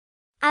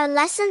Our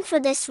lesson for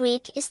this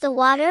week is the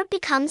water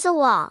becomes a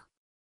wall.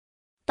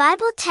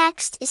 Bible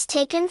text is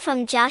taken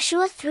from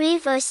Joshua 3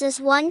 verses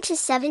 1 to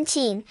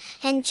 17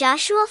 and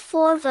Joshua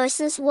 4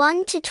 verses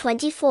 1 to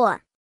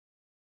 24.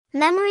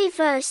 Memory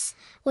verse,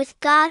 with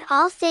God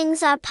all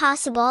things are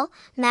possible,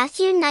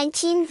 Matthew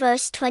 19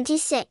 verse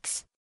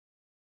 26.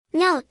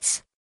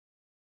 Notes.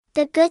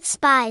 The good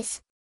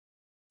spies.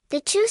 The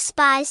two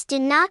spies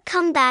did not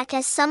come back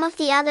as some of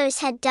the others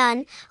had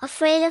done,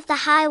 afraid of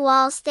the high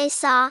walls they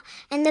saw,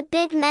 and the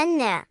big men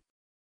there.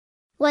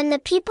 When the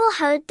people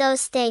heard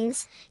those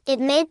things, it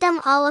made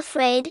them all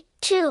afraid,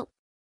 too.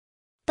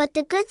 But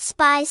the good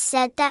spies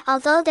said that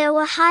although there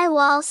were high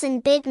walls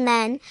and big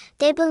men,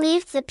 they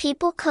believed the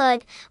people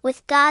could,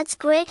 with God's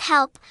great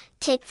help,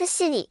 take the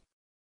city.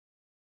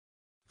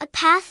 A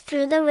path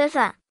through the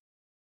river.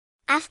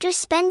 After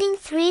spending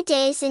 3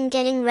 days in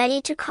getting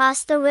ready to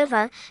cross the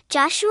river,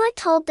 Joshua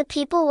told the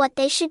people what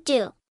they should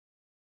do.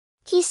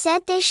 He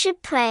said they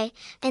should pray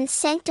and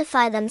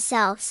sanctify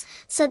themselves,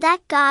 so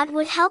that God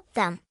would help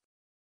them.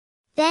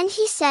 Then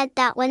he said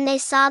that when they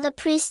saw the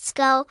priests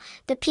go,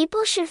 the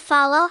people should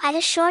follow at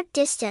a short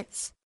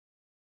distance.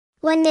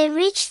 When they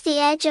reached the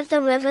edge of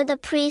the river, the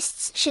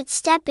priests should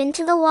step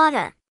into the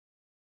water.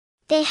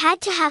 They had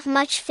to have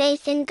much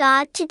faith in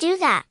God to do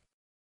that.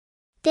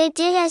 They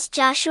did as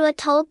Joshua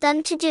told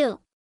them to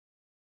do.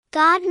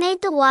 God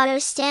made the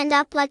water stand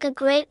up like a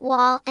great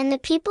wall, and the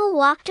people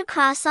walked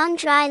across on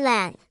dry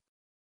land.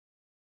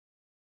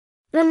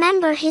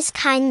 Remember his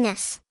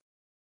kindness.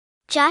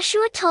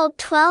 Joshua told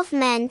 12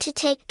 men to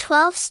take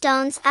 12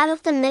 stones out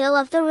of the middle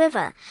of the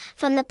river,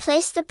 from the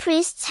place the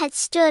priests had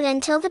stood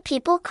until the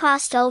people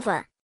crossed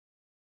over.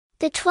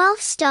 The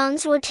 12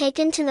 stones were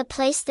taken to the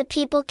place the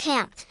people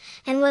camped,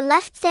 and were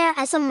left there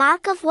as a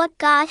mark of what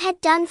God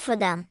had done for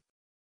them.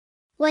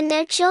 When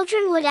their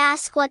children would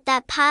ask what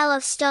that pile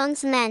of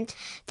stones meant,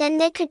 then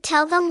they could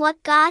tell them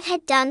what God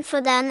had done for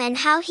them and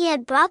how he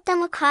had brought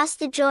them across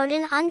the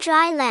Jordan on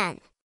dry land.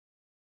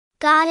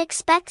 God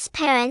expects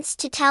parents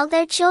to tell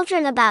their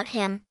children about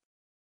him.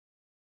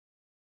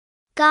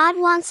 God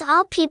wants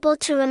all people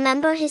to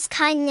remember his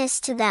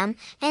kindness to them,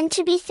 and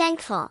to be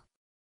thankful.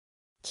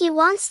 He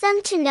wants them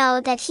to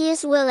know that he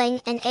is willing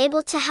and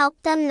able to help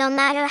them no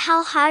matter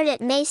how hard it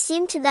may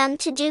seem to them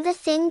to do the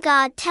thing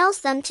God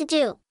tells them to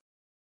do.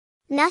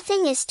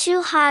 Nothing is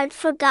too hard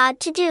for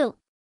God to do.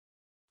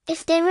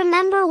 If they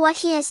remember what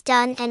he has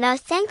done and are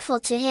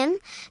thankful to him,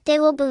 they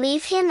will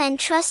believe him and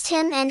trust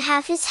him and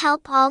have his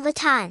help all the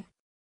time.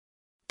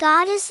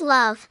 God is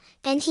love,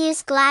 and he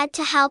is glad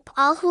to help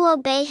all who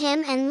obey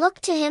him and look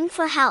to him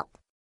for help.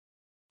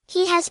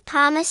 He has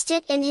promised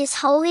it in his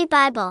holy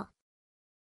Bible.